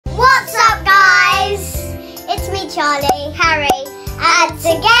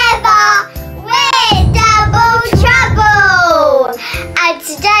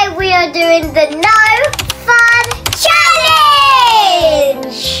doing the No Fun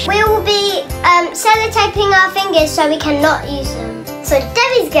Challenge! We will be sellotaping our fingers so we cannot use them. So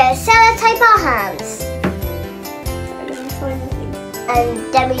Demi's going to sellotape our hands.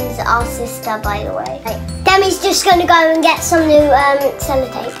 And Demi's our sister, by the way. Demi's just going to go and get some new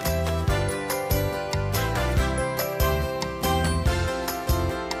sellotape.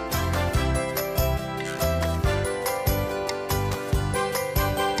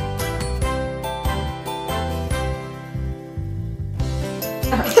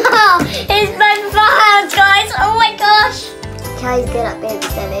 It's both of our hands, guys. Oh my gosh. Charlie's good at being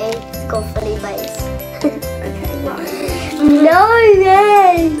silly. He's got a funny face. Okay, right. No,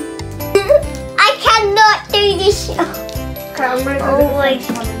 then. I cannot do this. Okay, I'm ready. Oh my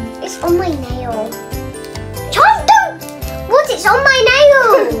God. It's on my nail. Charlie, don't. What? It's on my nail.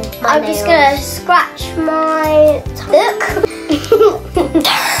 I'm just going to scratch my book.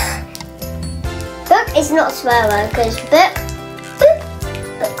 Book is not a swear word because book.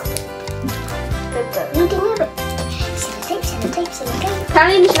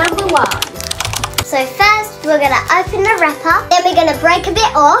 Challenge number 1. So first we're going to open the wrapper, then we're going to break a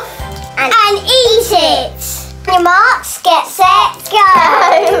bit off and eat it. Your marks, get set, go.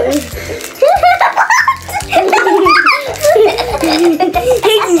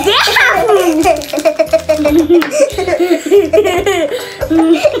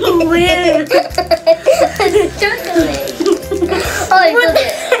 Oh, I got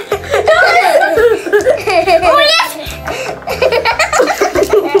it. Oh, yes!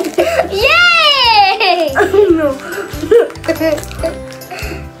 Yay! Oh no.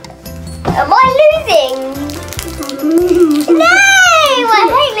 Am I losing? No! I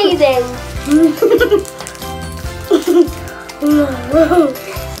hate losing. No!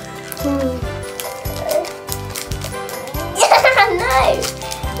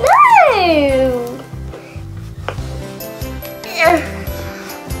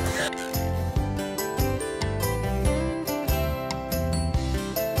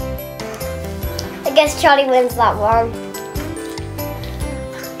 I guess Charlie wins that one.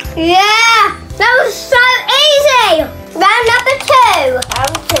 Yeah! That was so easy! Round number 2.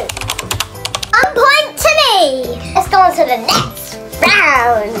 Round 2. 1 point to me. Let's go on to the next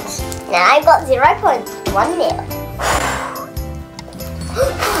round. Now I've got 0 points. 1-0.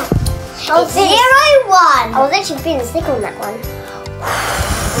 It's 0-1. I was actually feeling sick on that one.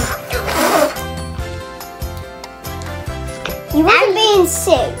 You weren't being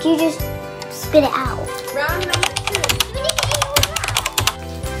sick. You just spit it out. Round number 2.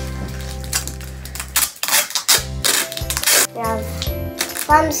 We have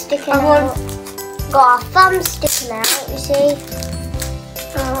thumb sticking out. Got our thumb sticking out, you see.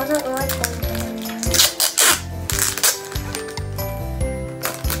 Oh, I don't like them.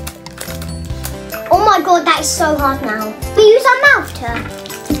 Oh my God, that is so hard now. We use our mouth to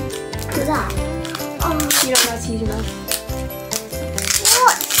do that. Oh, You don't know how to use your mouth.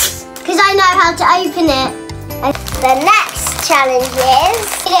 what? Because I know how to open it. The next challenge is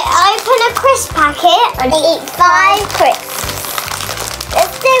open a crisp packet and eat 5 crisps.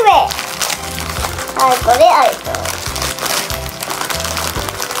 Let's do it. I've got it open.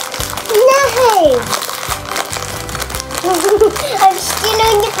 No! I'm still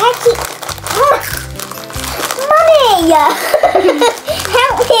in the packet. Mummy!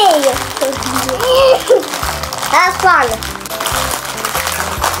 Help me! That's fun.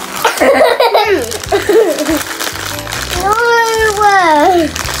 No!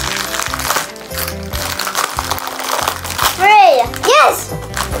 3. Yes!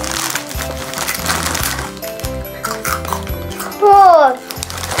 4.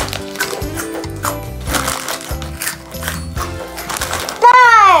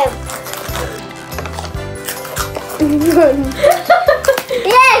 5.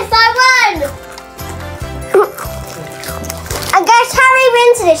 Yes, I won! I guess Harry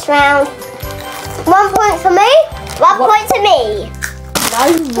wins this round. 1 point for me, 1 point to me. No.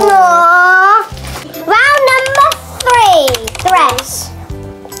 Aww. Round number 3. Thress.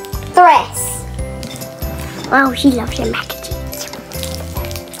 Oh, she loves your mac and cheese.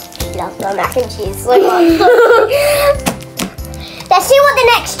 She loves my mac and cheese so much. Let's see what the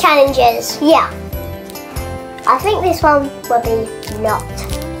next challenge is. Yeah. I think this one will be not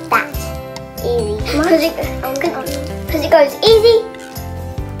that easy. Because it goes easy,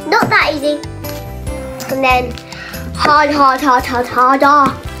 not that easy, and then harder.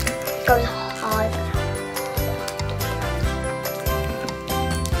 Goes hard.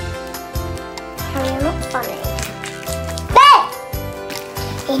 Harry, you're not funny. There!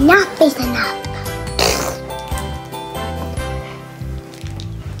 Enough is enough.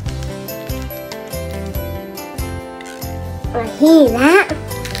 hear that.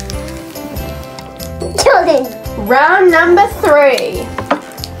 Challenge. Round number 3.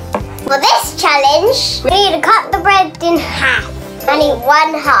 For this challenge, we need to cut the bread in half. I need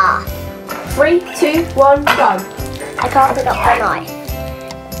 1/2. 3, 2, 1, go. I can't pick up the knife.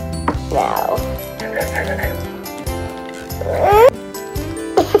 No.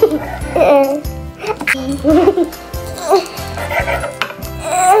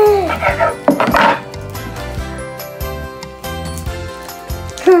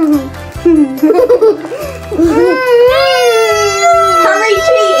 Harry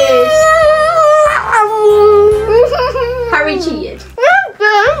cheated. Harry cheated.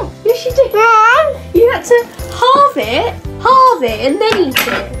 Yes, you did. You had to halve it, and then eat it.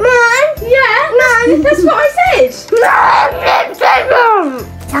 Yeah, that's what I said.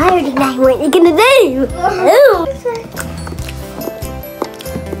 I already know what you're gonna do.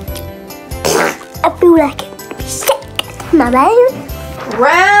 I feel like I'm sick, my man.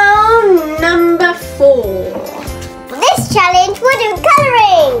 Round number 4. For this challenge, we're doing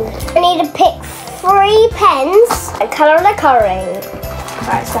colouring. I need to pick 3 pens and colour the colouring.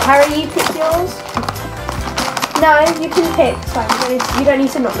 Right, so Harry, you pick yours. No, you can pick. It's fine. You don't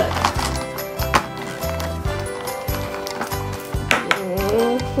need to not look.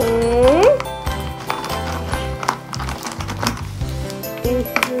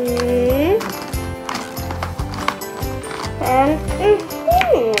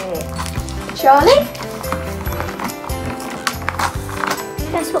 Charlie?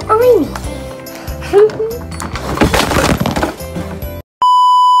 That's what I need.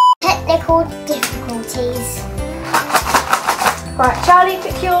 Technical difficulties. Right, Charlie,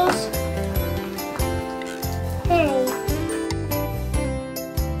 pick yours. Hey.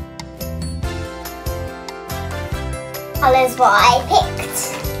 Colours what I picked.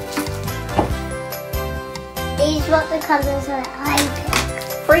 These are the colours that I picked.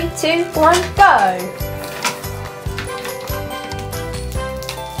 3, 2, 1, go.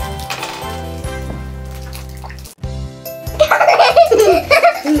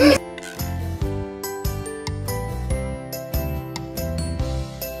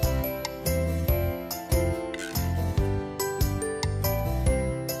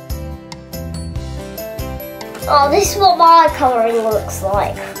 Oh, this is what my colouring looks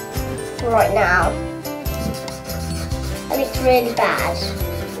like right now. And it's really bad.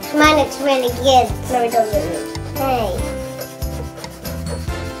 Mine looks really good. No, it doesn't. Hey.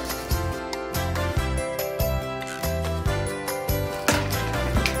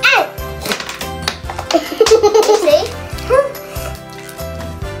 Ow! See?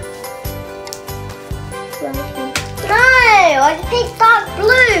 No, I picked dark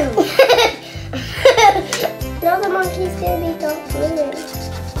blue. Now the monkey's gonna be dark blue.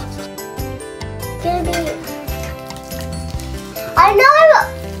 Gonna be. I know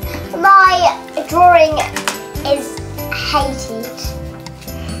my drawing is hated.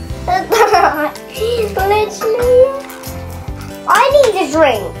 Literally, I need a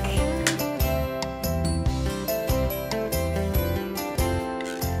drink.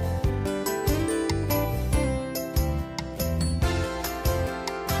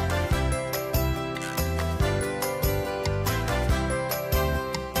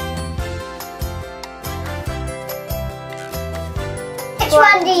 Which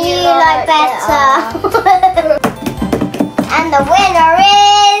one do you like better? And the winner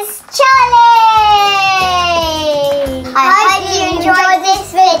is Charlie!